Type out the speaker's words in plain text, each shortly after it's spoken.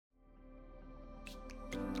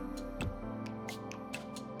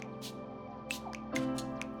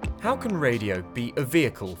How can radio be a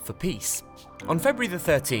vehicle for peace? On February the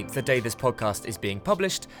 13th, the day this podcast is being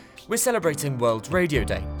published, we're celebrating World Radio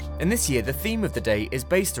Day. And this year, the theme of the day is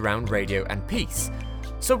based around radio and peace.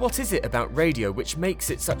 So what is it about radio which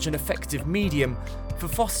makes it such an effective medium for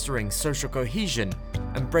fostering social cohesion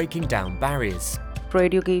and breaking down barriers?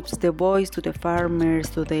 Radio gives the voice to the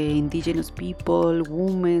farmers, to the indigenous people,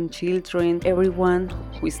 women, children, everyone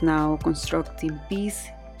who is now constructing peace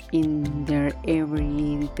in their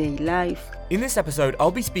everyday life. In this episode,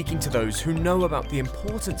 I'll be speaking to those who know about the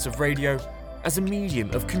importance of radio as a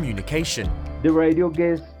medium of communication. The radio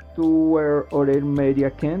gets to where other media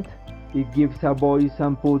can't. It gives a voice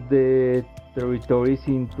and puts the territories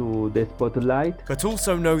into the spotlight. But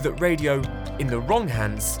also know that radio, in the wrong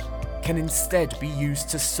hands, can instead be used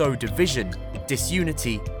to sow division,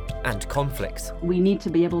 disunity, and conflict. We need to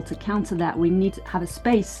be able to counter that. We need to have a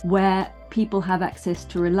space where people have access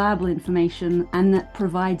to reliable information and that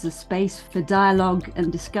provides a space for dialogue and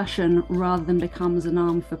discussion rather than becomes an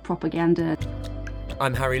arm for propaganda.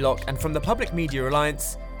 I'm Harry Locke, and from the Public Media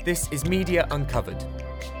Alliance, this is Media Uncovered.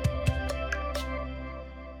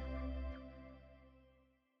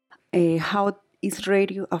 How is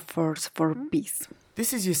radio a force for peace?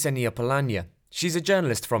 This is Yesenia Polania. She's a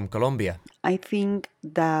journalist from Colombia. I think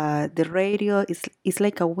that the radio is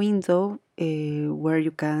like a window where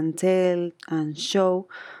you can tell and show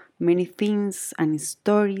many things and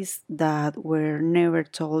stories that were never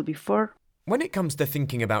told before. When it comes to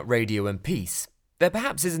thinking about radio and peace, there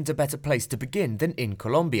perhaps isn't a better place to begin than in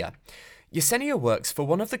Colombia. Yesenia works for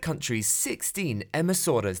one of the country's 16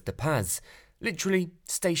 emisoras de paz, literally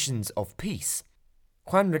stations of peace.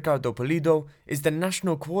 Juan Ricardo Pulido is the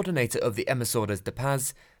national coordinator of the Emisoras de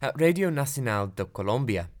Paz at Radio Nacional de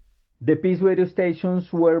Colombia. The peace radio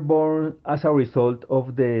stations were born as a result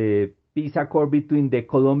of the peace accord between the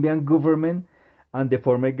Colombian government and the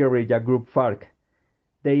former guerrilla group FARC.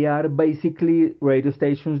 They are basically radio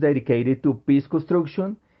stations dedicated to peace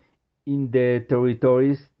construction in the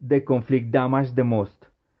territories the conflict damaged the most.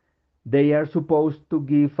 They are supposed to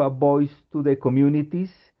give a voice to the communities,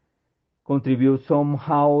 contribute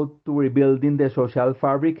somehow to rebuilding the social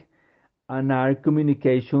fabric, and are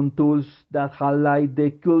communication tools that highlight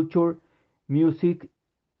the culture, music,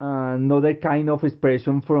 and other kind of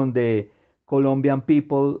expression from the Colombian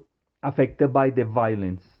people affected by the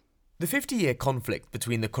violence. The 50-year conflict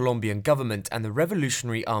between the Colombian government and the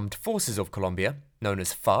Revolutionary Armed Forces of Colombia, known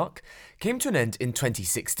as FARC, came to an end in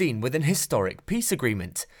 2016 with an historic peace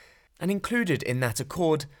agreement. And included in that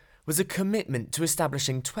accord was a commitment to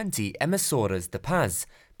establishing 20 emisoras de paz,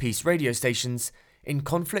 peace radio stations, in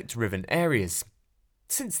conflict-riven areas.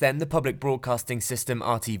 Since then, the public broadcasting system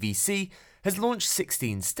RTVC has launched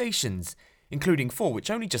 16 stations, including 4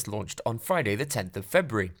 which only just launched on Friday the 10th of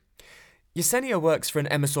February. Yesenia works for an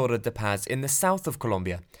emisora de paz in the south of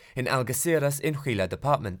Colombia, in Algeciras in Huila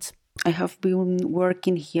department. I have been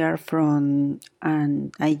working here from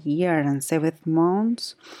a year and 7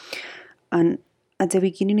 months, and at the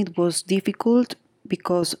beginning it was difficult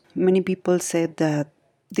because many people said that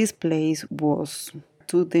this place was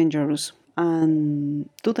too dangerous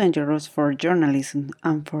for journalism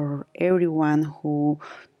and for everyone who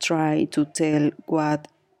tried to tell what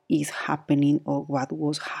is happening or what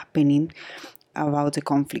was happening about the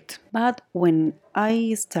conflict. But when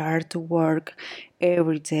I start to work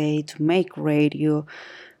every day to make radio,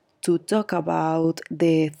 to talk about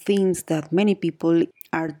the things that many people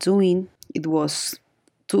are doing, it was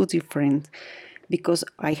too different because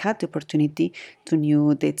I had the opportunity to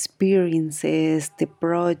know the experiences, the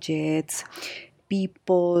projects,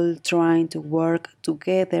 people trying to work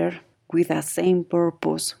together with the same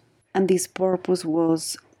purpose. And this purpose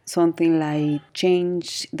was something like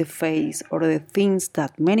change the face or the things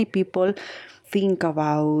that many people think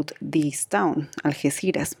about this town,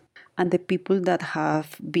 Algeciras. And the people that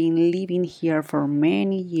have been living here for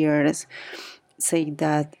many years say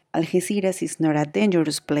that Algeciras is not a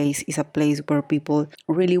dangerous place, it's a place where people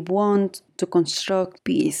really want to construct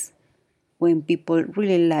peace, when people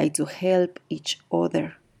really like to help each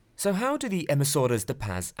other. So how do the emisoras de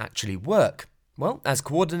paz actually work? Well, as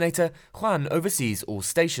coordinator, Juan oversees all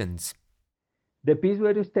stations. The peace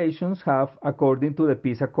radio stations have, according to the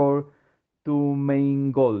peace accord, 2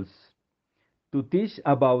 main goals: to teach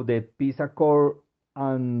about the peace accord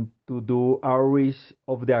and to do outreach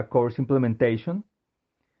of the accord's implementation.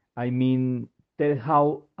 I mean, tell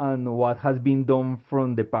how and what has been done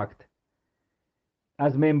from the pact.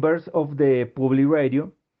 As members of the public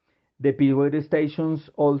radio, the peace radio stations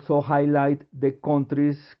also highlight the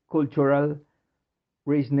country's cultural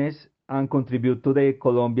richness and contribute to the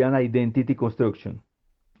Colombian identity construction.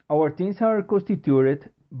 Our teams are constituted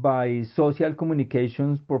by social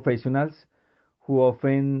communications professionals who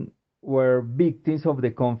often were victims of the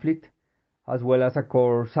conflict, as well as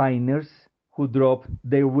signers who dropped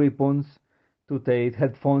their weapons to take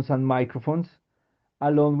headphones and microphones.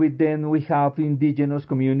 Along with them, we have indigenous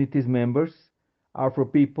communities members, Afro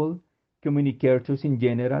people, communicators in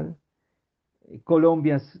general,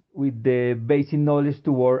 Colombians with the basic knowledge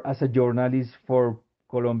to work as a journalist for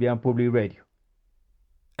Colombian Public Radio.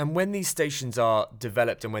 And when these stations are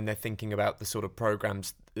developed and when they're thinking about the sort of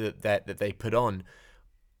programs that they put on,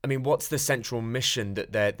 I mean, what's the central mission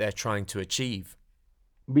that they're trying to achieve?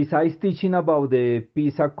 Besides teaching about the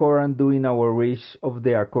peace accord and doing our wish of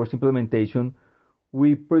the accord's implementation,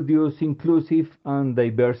 we produce inclusive and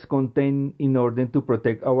diverse content in order to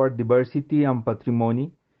protect our diversity and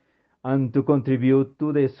patrimony and to contribute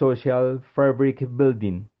to the social fabric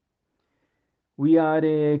building. We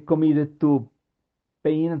are committed to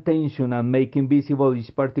paying attention and making visible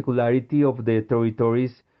each particularity of the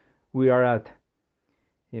territories we are at.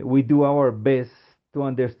 We do our best to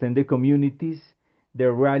understand the communities,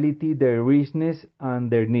 their reality, their richness, and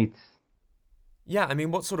their needs. Yeah, I mean,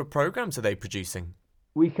 what sort of programs are they producing?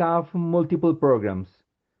 We have multiple programs.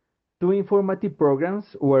 2 informative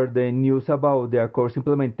programs where the news about the Accord's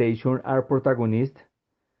implementation are protagonist,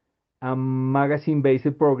 a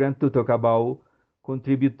magazine-based program to talk about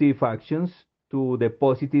contributive actions to the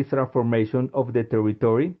positive transformation of the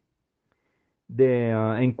territory, the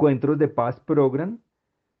Encuentros de Paz program,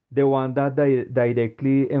 the one that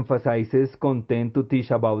directly emphasizes content to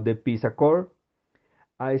teach about the Peace Accord,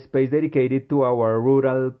 a space dedicated to our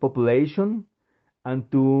rural population, and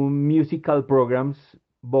 2 musical programs,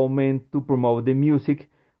 both meant to promote the music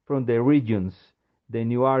from the regions, the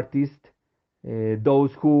new artists,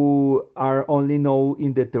 those who are only known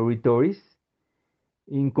in the territories.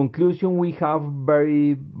 In conclusion, we have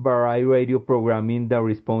very varied radio programming that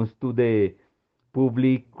responds to the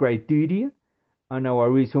public criteria and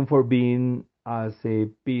our reason for being as a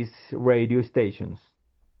peace radio stations.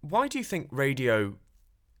 Why do you think radio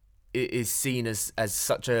is seen as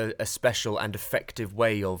such a special and effective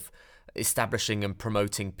way of establishing and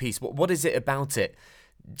promoting peace? What is it about it,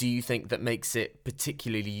 do you think, that makes it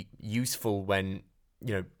particularly useful when,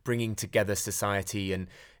 you know, bringing together society and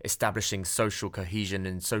establishing social cohesion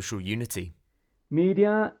and social unity?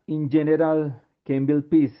 Media in general can build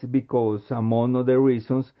peace because, among other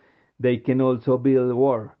reasons, they can also build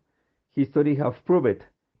war. History has proved it.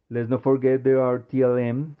 Let's not forget the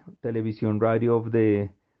RTLM, television radio of the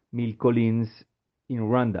Mille Collines in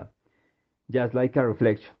Rwanda. Just like a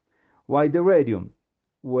reflection. Why the radio?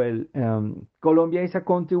 Well, Colombia is a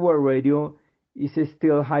country where radio is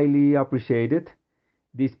still highly appreciated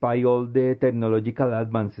despite all the technological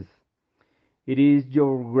advances. It is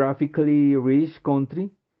geographically rich country,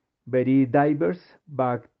 very diverse,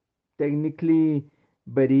 but technically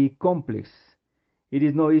very complex. It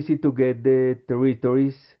is not easy to get the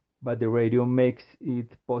territories, but the radio makes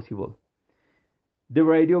it possible. The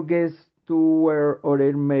radio gets to where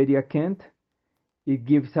other media can't. It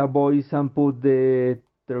gives a voice and puts the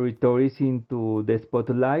territories into the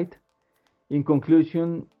spotlight. In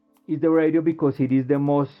conclusion, it's the radio because it is the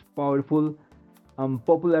most powerful and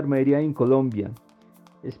popular media in Colombia,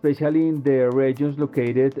 especially in the regions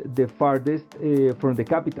located the farthest from the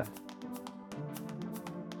capital.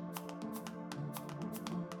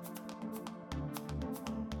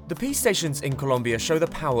 The peace stations in Colombia show the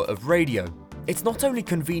power of radio. It's not only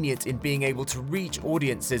convenient in being able to reach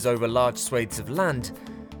audiences over large swathes of land,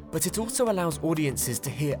 but it also allows audiences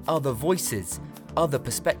to hear other voices, other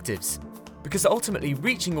perspectives. Because ultimately,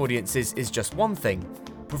 reaching audiences is just one thing.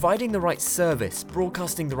 Providing the right service,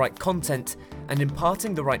 broadcasting the right content, and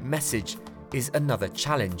imparting the right message is another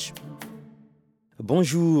challenge.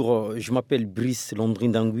 Bonjour, je m'appelle Brice Landry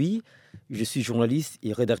Ndangui. Je suis journaliste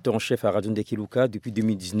et rédacteur en chef à Radio Ndeke Luka depuis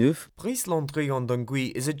 2019. Brice Landry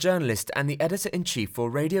Ndangui is a journalist and the editor-in-chief for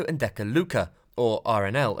Radio Ndeke Luka, or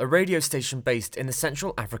RNL, a radio station based in the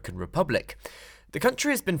Central African Republic. The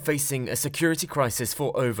country has been facing a security crisis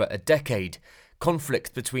for over a decade.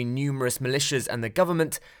 Conflict between numerous militias and the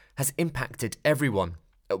government has impacted everyone.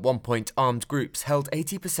 At one point, armed groups held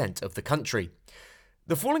 80% of the country.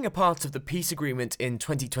 The falling apart of the peace agreement in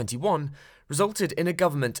 2021 resulted in a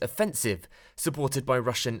government offensive supported by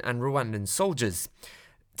Russian and Rwandan soldiers.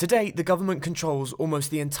 Today, the government controls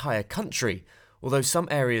almost the entire country, although some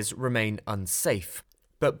areas remain unsafe.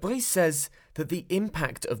 But Brice says that the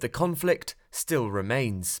impact of the conflict still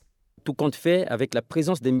remains. Tout compte fait, avec la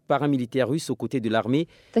présence des paramilitaires russes aux côtés de l'armée.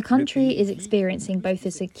 The country is experiencing both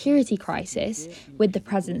a security crisis with the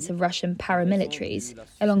presence of Russian paramilitaries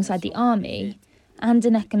alongside the army, and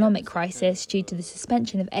an economic crisis due to the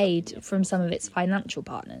suspension of aid from some of its financial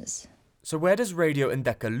partners. So where does Radio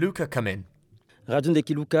Indeka Luka come in? Radio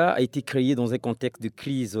Indeka Luka a été créé dans un contexte de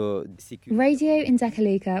crise sécuritaire. Radio Indeka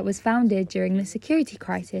Luka was founded during the security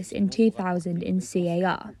crisis in 2000 in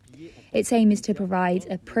CAR. Its aim is to provide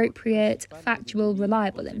appropriate, factual,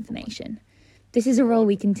 reliable information. This is a role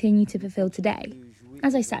we continue to fulfill today.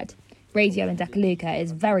 As I said, Radio Indeka Luka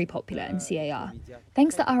is very popular in CAR.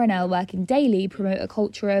 Thanks to RNL working daily promote a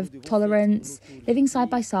culture of tolerance, living side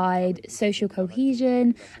by side, social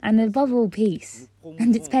cohesion, and above all peace.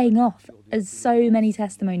 And it's paying off, as so many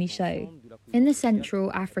testimonies show. In the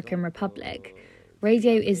Central African Republic,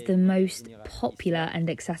 radio is the most popular and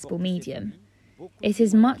accessible medium. It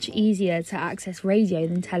is much easier to access radio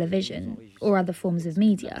than television or other forms of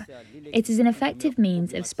media. It is an effective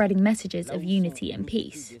means of spreading messages of unity and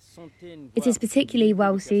peace. It is particularly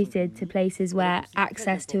well suited to places where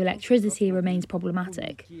access to electricity remains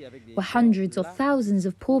problematic, where hundreds or thousands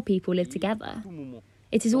of poor people live together.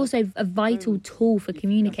 It is also a vital tool for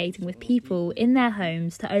communicating with people in their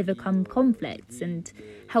homes to overcome conflicts and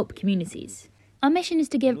help communities. Our mission is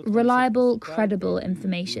to give reliable, credible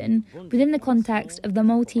information within the context of the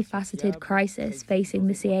multifaceted crisis facing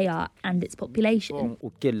the CAR and its population.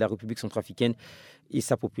 Auquel la République centrafricaine et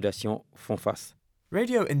sa population font face.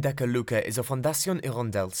 Radio Indeka Luka is a Fondation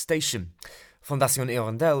Hirondelle station. Fondation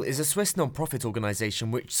Hirondelle is a Swiss non-profit organisation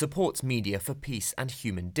which supports media for peace and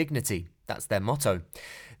human dignity. That's their motto.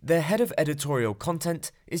 Their head of editorial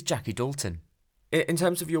content is Jackie Dalton. In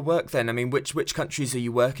terms of your work then, I mean, which countries are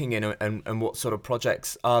you working in and what sort of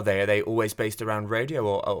projects are they? Are they always based around radio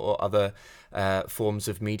or other forms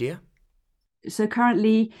of media? So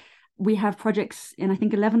currently we have projects in, I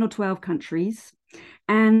think, 11 or 12 countries,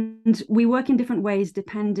 and we work in different ways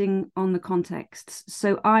depending on the context.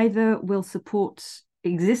 So either we'll support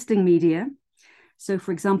existing media. So,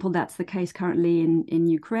 for example, that's the case currently in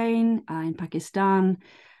Ukraine, in Pakistan,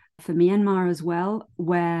 for Myanmar as well,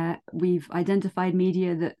 where we've identified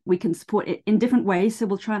media that we can support it in different ways. So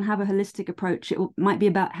we'll try and have a holistic approach. It might be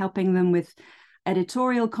about helping them with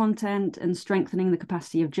editorial content and strengthening the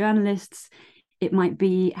capacity of journalists. It might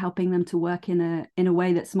be helping them to work in a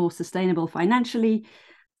way that's more sustainable financially.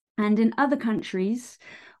 And in other countries,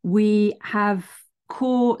 we have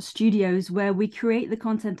core studios where we create the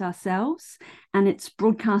content ourselves, and it's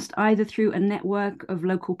broadcast either through a network of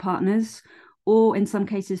local partners or in some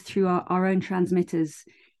cases through our own transmitters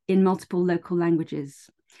in multiple local languages.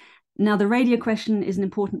 Now, the radio question is an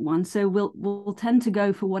important one, so we'll tend to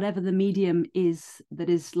go for whatever the medium is that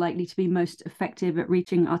is likely to be most effective at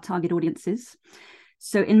reaching our target audiences.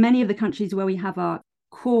 So in many of the countries where we have our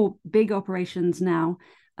core big operations now,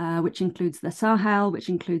 which includes the Sahel, which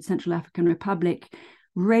includes Central African Republic,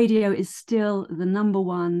 radio is still the number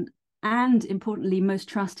one and, importantly, most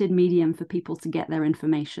trusted medium for people to get their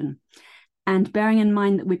information. And bearing in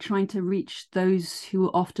mind that we're trying to reach those who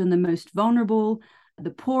are often the most vulnerable, the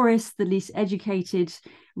poorest, the least educated,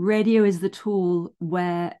 radio is the tool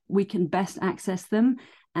where we can best access them.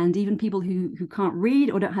 And even people who can't read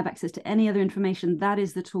or don't have access to any other information, that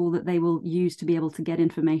is the tool that they will use to be able to get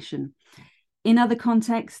information. In other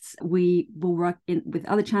contexts, we will work with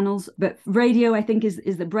other channels, but radio, I think,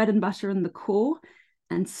 is the bread and butter and the core,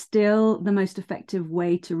 and still the most effective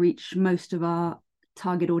way to reach most of our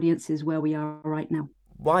target audiences where we are right now.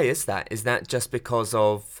 Why is that? Is that just because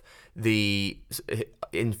of the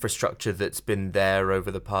infrastructure that's been there over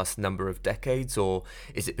the past number of decades, or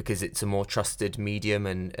is it because it's a more trusted medium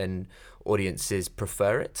and audiences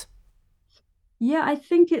prefer it? Yeah, I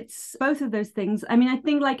think it's both of those things. I mean, I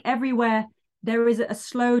think like everywhere, there is a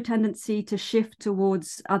slow tendency to shift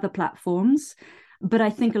towards other platforms. But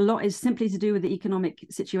I think a lot is simply to do with the economic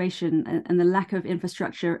situation and the lack of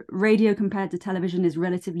infrastructure. Radio compared to television is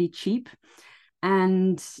relatively cheap.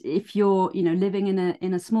 And if you're, living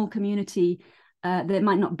in a small community, there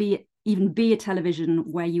might not even be a television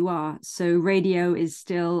where you are. So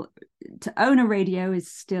to own a radio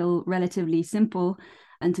is still relatively simple,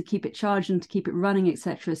 and to keep it charged and to keep it running,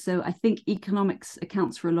 etc. So I think economics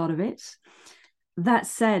accounts for a lot of it. That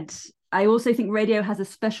said, I also think radio has a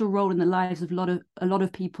special role in the lives of a lot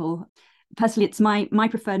of people. Personally, it's my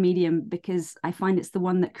preferred medium because I find it's the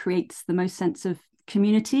one that creates the most sense of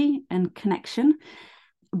community and connection.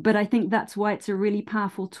 But I think that's why it's a really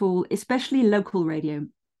powerful tool, especially local radio.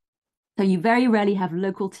 So you very rarely have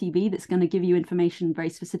local TV that's going to give you information very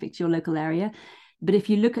specific to your local area. But if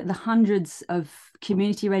you look at the hundreds of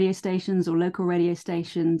community radio stations or local radio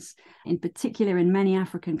stations, in particular in many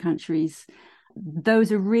African countries,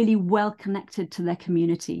 those are really well connected to their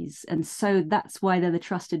communities. And so that's why they're the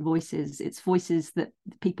trusted voices. It's voices that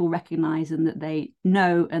people recognize and that they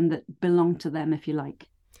know and that belong to them, if you like.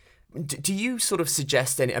 Do you sort of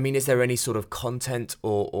suggest any, I mean, is there any sort of content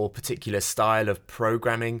or particular style of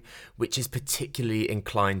programming which is particularly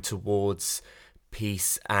inclined towards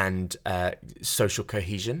peace and social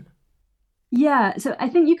cohesion? Yeah, so I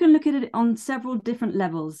think you can look at it on several different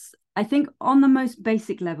levels. I think on the most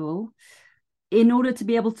basic level, in order to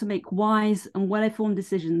be able to make wise and well-informed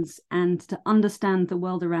decisions and to understand the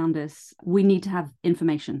world around us, we need to have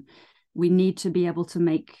information. We need to be able to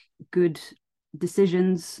make good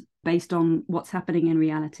decisions based on what's happening in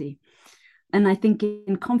reality. And I think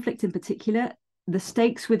in conflict in particular, the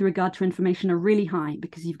stakes with regard to information are really high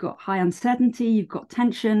because you've got high uncertainty, you've got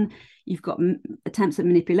tension, you've got attempts at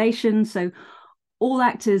manipulation. So all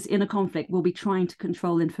actors in a conflict will be trying to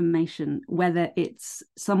control information, whether it's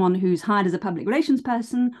someone who's hired as a public relations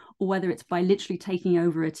person or whether it's by literally taking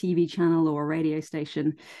over a TV channel or a radio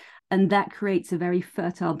station. And that creates a very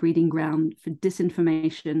fertile breeding ground for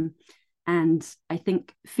disinformation. And I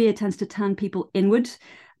think fear tends to turn people inward,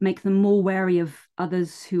 make them more wary of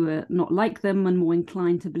others who are not like them and more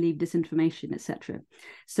inclined to believe disinformation, etc.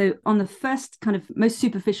 So on the first kind of most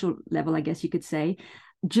superficial level, I guess you could say,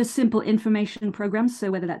 just simple information programs,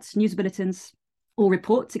 so whether that's news bulletins or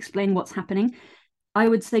reports explain what's happening, I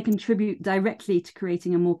would say contribute directly to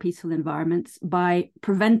creating a more peaceful environment by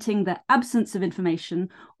preventing the absence of information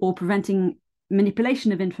or preventing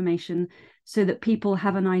manipulation of information so that people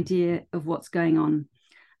have an idea of what's going on.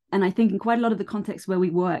 And I think in quite a lot of the contexts where we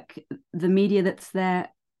work, the media that's there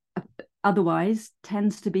otherwise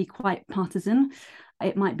tends to be quite partisan.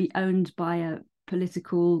 It might be owned by a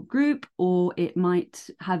political group or it might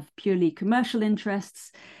have purely commercial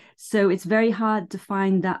interests. So it's very hard to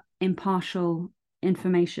find that impartial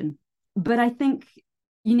information. But I think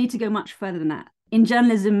you need to go much further than that. In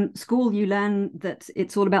journalism school, you learn that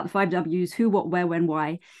it's all about the 5 W's, who, what, where, when,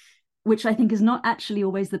 why, which I think is not actually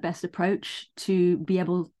always the best approach to be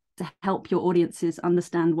able to help your audiences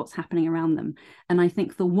understand what's happening around them. And I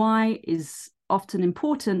think the why is often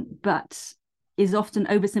important, but is often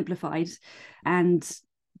oversimplified and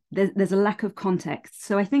there's a lack of context.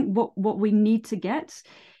 So I think what we need to get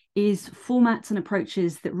is formats and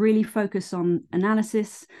approaches that really focus on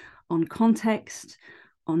analysis, on context,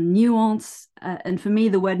 on nuance. And for me,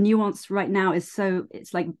 the word nuance right now is so,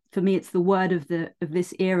 it's like, for me, it's the word of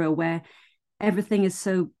this era where everything is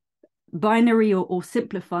so binary or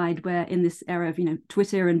simplified, where in this era of,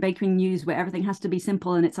 Twitter and breaking news, where everything has to be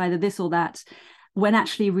simple and it's either this or that, when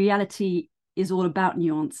actually reality is all about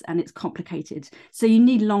nuance and it's complicated. So you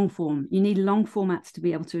need long form, you need long formats to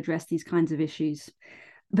be able to address these kinds of issues.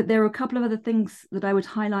 But there are a couple of other things that I would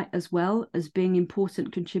highlight as well as being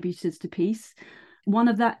important contributors to peace. One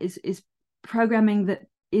of that is programming that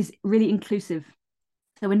is really inclusive.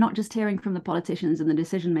 So we're not just hearing from the politicians and the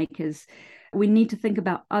decision makers. We need to think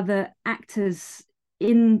about other actors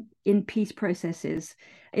in peace processes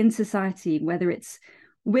in society, whether it's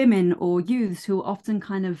women or youths who are often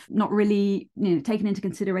kind of not really taken into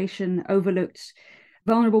consideration, overlooked,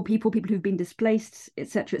 vulnerable people who've been displaced,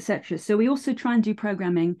 etc., etc. So we also try and do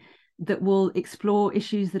programming that will explore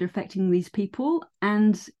issues that are affecting these people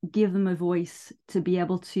and give them a voice to be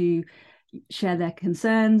able to share their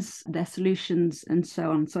concerns, their solutions, and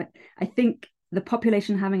so on. So I think the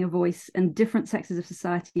population having a voice and different sectors of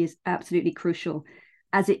society is absolutely crucial,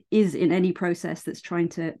 as it is in any process that's trying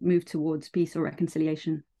to move towards peace or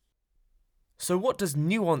reconciliation. So what does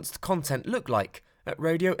nuanced content look like at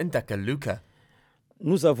Radio Indaka Luka?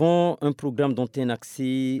 Nous avons un programme dont un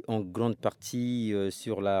accès en grande partie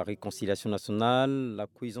sur la réconciliation nationale, la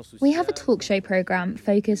cohésion sociale. We have a talk show programme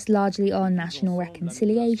focused largely on national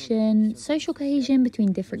reconciliation, social cohesion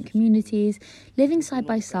between different communities, living side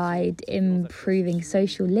by side, improving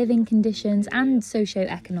social living conditions and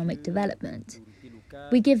socio-economic development.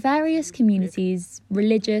 We give various communities,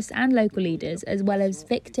 religious and local leaders, as well as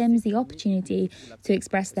victims, the opportunity to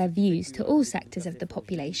express their views to all sectors of the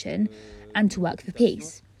population and to work for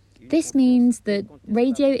peace. This means that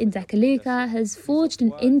Radio Indaka Luka has forged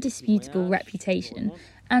an indisputable reputation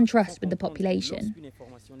and trust with the population.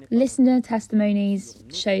 Listener testimonies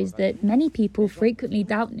shows that many people frequently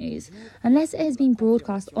doubt news unless it has been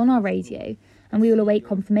broadcast on our radio, and we will await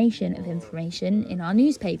confirmation of information in our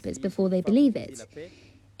newspapers before they believe it.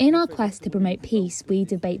 In our quest to promote peace, we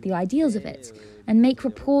debate the ideals of it and make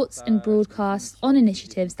reports and broadcasts on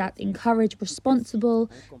initiatives that encourage responsible,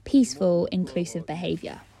 peaceful, inclusive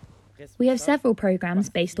behaviour. We have several programmes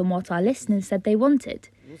based on what our listeners said they wanted.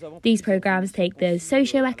 These programmes take the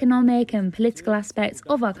socio-economic and political aspects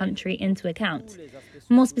of our country into account.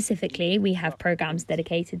 More specifically, we have programmes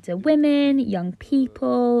dedicated to women, young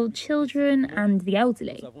people, children and the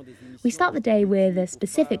elderly. We start the day with a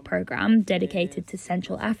specific programme dedicated to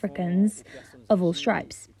Central Africans of all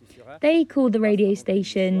stripes. They call the radio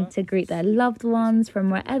station to greet their loved ones from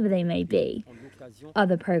wherever they may be.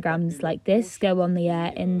 Other programmes like this go on the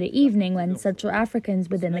air in the evening when Central Africans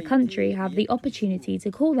within the country have the opportunity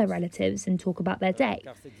to call their relatives and talk about their day.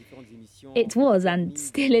 It was and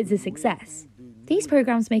still is a success. These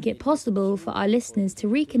programmes make it possible for our listeners to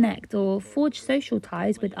reconnect or forge social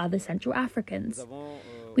ties with other Central Africans.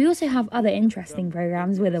 We also have other interesting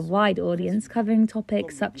programmes with a wide audience covering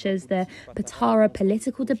topics such as the Patara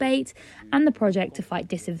political debate and the project to fight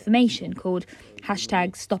disinformation called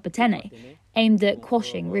 #StopAtene, aimed at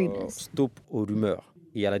quashing rumours. Stop aux rumeurs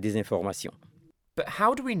et à la désinformation. But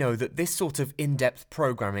how do we know that this sort of in-depth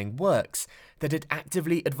programming works, that it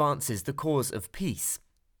actively advances the cause of peace?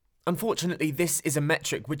 Unfortunately, this is a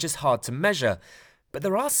metric which is hard to measure, but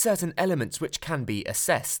there are certain elements which can be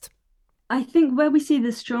assessed. I think where we see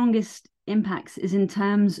the strongest impacts is in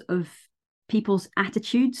terms of people's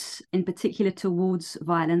attitudes, in particular towards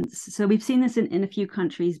violence. So we've seen this in a few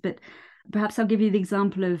countries, but perhaps I'll give you the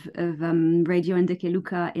example of Radio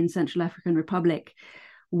Ndekeluka in Central African Republic,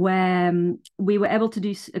 where we were able to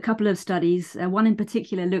do a couple of studies. One in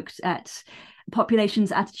particular looked at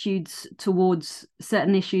population's attitudes towards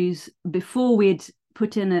certain issues before we'd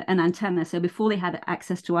put in an antenna, so before they had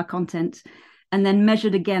access to our content, and then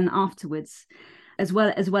measured again afterwards, as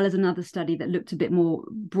well as another study that looked a bit more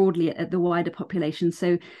broadly at the wider population.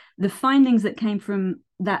 So the findings that came from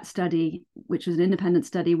that study, which was an independent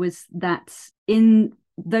study, was that in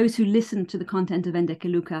those who listened to the content of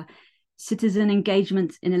Ndekeluka, citizen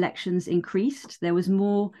engagement in elections increased. There was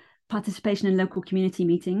more participation in local community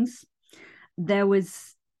meetings. There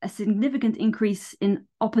was a significant increase in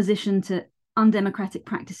opposition to undemocratic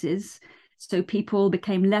practices. So people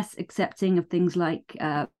became less accepting of things like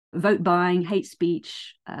vote buying, hate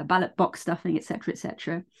speech, ballot box stuffing, etc.,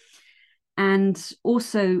 etc. And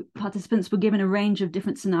also participants were given a range of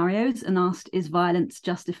different scenarios and asked, is violence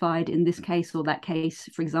justified in this case or that case?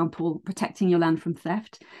 For example, protecting your land from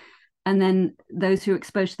theft. And then those who were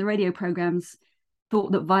exposed to the radio programs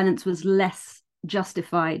thought that violence was less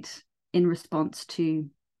justified in response to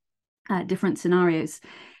different scenarios.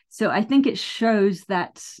 So I think it shows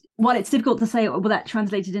that while it's difficult to say, well, that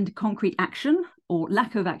translated into concrete action or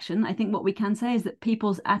lack of action, I think what we can say is that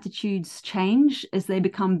people's attitudes change as they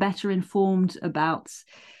become better informed about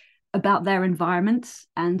their environment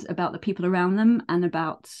and about the people around them and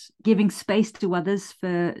about giving space to others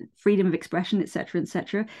for freedom of expression, etc.,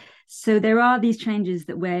 etc. So there are these changes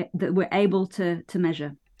that we're able to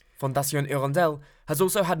measure. Fondation Hirondelle has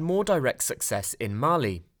also had more direct success in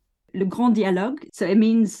Mali. Le Grand Dialogue. So it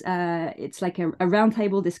means it's like a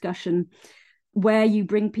roundtable discussion where you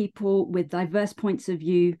bring people with diverse points of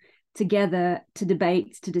view together to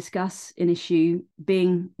debate, to discuss an issue,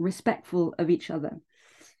 being respectful of each other.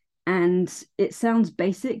 And it sounds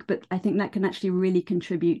basic, but I think that can actually really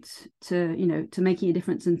contribute to making a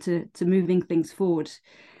difference and to moving things forward.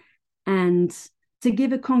 And to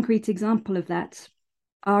give a concrete example of that,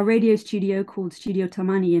 our radio studio called Studio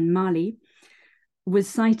Tamani in Mali was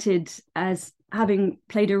cited as having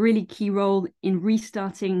played a really key role in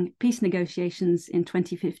restarting peace negotiations in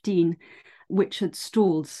 2015, which had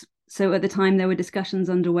stalled. So at the time, there were discussions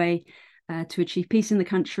underway to achieve peace in the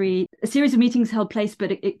country. A series of meetings held place,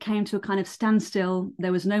 but it came to a kind of standstill.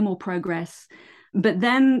 There was no more progress. But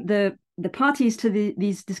then the parties to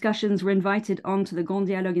these discussions were invited onto the Grand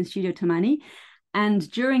Dialogue in Studio Tamani. And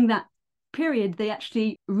during that period, they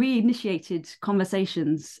actually reinitiated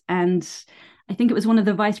conversations. And I think it was one of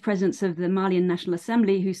the vice presidents of the Malian National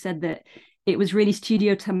Assembly who said that it was really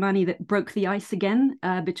Studio Tamani that broke the ice again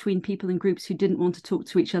between people and groups who didn't want to talk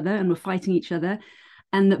to each other and were fighting each other.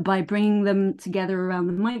 And that by bringing them together around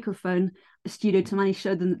the microphone, Studio Tamani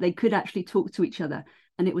showed them that they could actually talk to each other.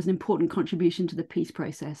 And it was an important contribution to the peace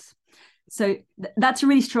process. So that's a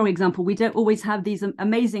really strong example. We don't always have these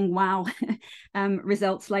amazing wow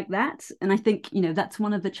results like that. And I think, that's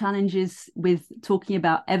one of the challenges with talking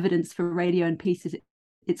about evidence for radio and peace is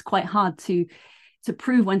it's quite hard to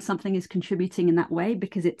prove when something is contributing in that way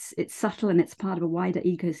because it's subtle and it's part of a wider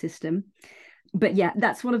ecosystem. But yeah,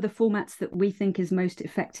 that's one of the formats that we think is most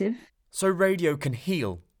effective. So radio can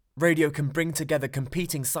heal. Radio can bring together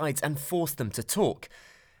competing sides and force them to talk.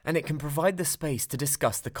 And it can provide the space to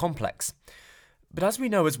discuss the complex. But as we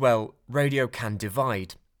know as well, radio can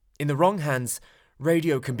divide. In the wrong hands,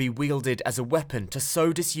 Radio can be wielded as a weapon to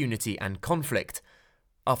sow disunity and conflict.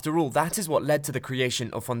 After all, that is what led to the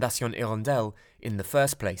creation of Fondation Hirondelle in the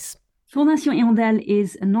first place. Fondation Hirondelle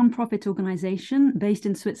is a non-profit organization based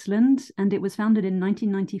in Switzerland, and it was founded in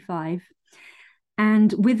 1995.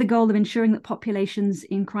 And with the goal of ensuring that populations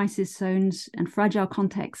in crisis zones and fragile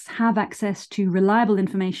contexts have access to reliable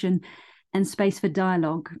information and space for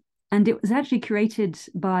dialogue. And it was actually created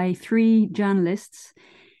by 3 journalists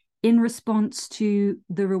in response to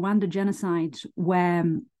the Rwanda genocide, where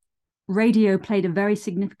radio played a very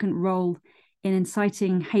significant role in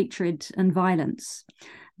inciting hatred and violence.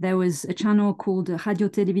 There was a channel called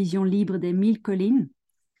Radio-Télévision Libre des Mille Collines,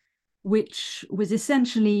 which was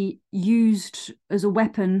essentially used as a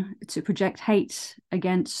weapon to project hate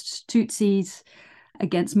against Tutsis,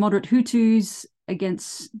 against moderate Hutus,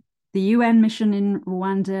 against the UN mission in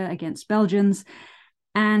Rwanda, against Belgians.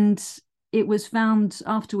 And it was found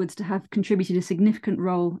afterwards to have contributed a significant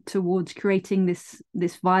role towards creating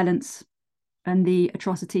this violence and the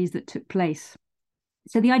atrocities that took place.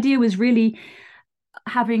 So the idea was really,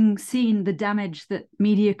 having seen the damage that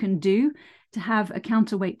media can do, to have a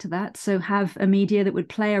counterweight to that. So have a media that would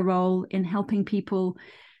play a role in helping people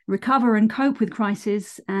recover and cope with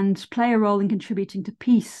crisis and play a role in contributing to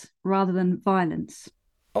peace rather than violence.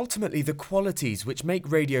 Ultimately, the qualities which make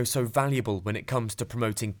radio so valuable when it comes to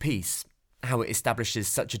promoting peace, how it establishes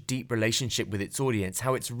such a deep relationship with its audience,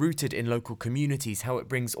 how it's rooted in local communities, how it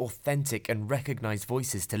brings authentic and recognised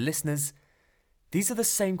voices to listeners, these are the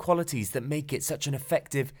same qualities that make it such an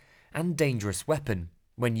effective and dangerous weapon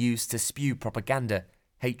when used to spew propaganda,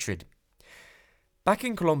 hatred. Back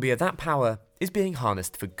in Colombia, that power is being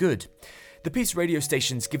harnessed for good. The peace radio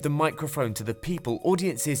stations give the microphone to the people.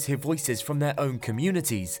 Audiences hear voices from their own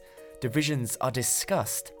communities. Divisions are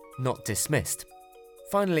discussed, not dismissed.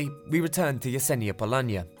 Finally, we return to Yesenia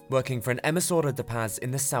Polania, working for an emisora de paz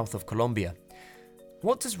in the south of Colombia.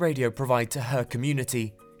 What does radio provide to her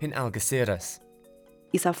community in Algeciras?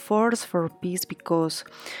 It's a force for peace because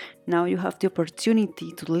now you have the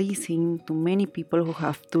opportunity to listen to many people who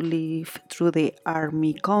have to live through the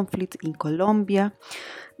army conflict in Colombia,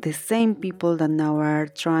 the same people that now are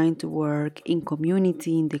trying to work in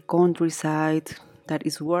community in the countryside, that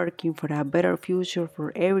is working for a better future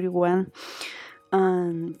for everyone.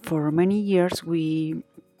 And for many years we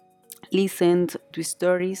listened to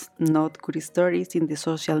stories, not good stories, in the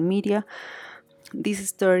social media. These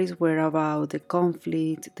stories were about the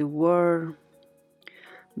conflict, the war.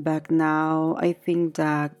 But now I think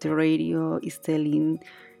that the radio is telling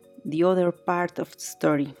the other part of the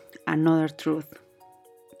story, another truth.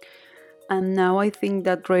 And now I think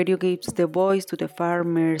that radio gives the voice to the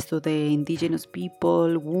farmers, to the indigenous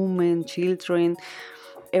people, women, children,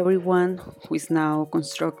 everyone who is now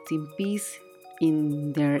constructing peace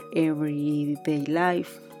in their everyday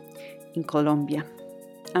life in Colombia.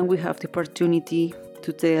 And we have the opportunity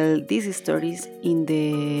to tell these stories in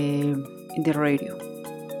the radio.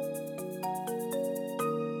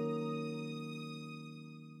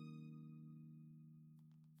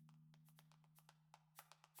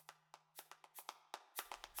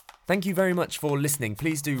 Thank you very much for listening.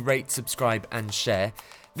 Please do rate, subscribe and share.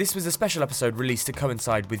 This was a special episode released to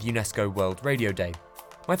coincide with UNESCO World Radio Day.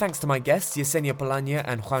 My thanks to my guests Yesenia Polania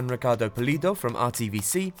and Juan Ricardo Pulido from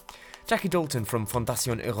RTVC, Jackie Dalton from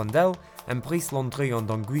Fondation Hirondelle, and Brice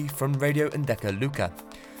Landry-Andangui from Radio Ndeka Luka.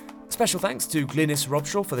 Special thanks to Glynis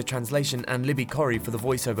Robshaw for the translation and Libby Corrie for the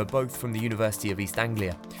voiceover, both from the University of East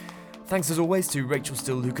Anglia. Thanks as always to Rachel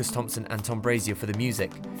Still, Lucas Thompson and Tom Brazier for the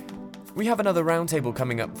music. We have another roundtable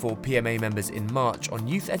coming up for PMA members in March on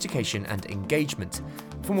youth education and engagement.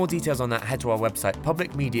 For more details on that, head to our website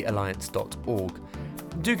publicmediaalliance.org.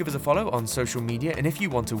 Do give us a follow on social media, and if you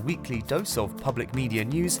want a weekly dose of public media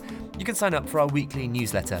news, you can sign up for our weekly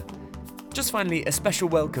newsletter. Just finally, a special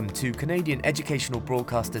welcome to Canadian educational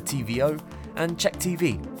broadcaster TVO and Check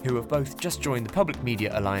TV, who have both just joined the Public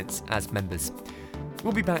Media Alliance as members.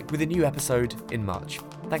 We'll be back with a new episode in March.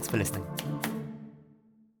 Thanks for listening.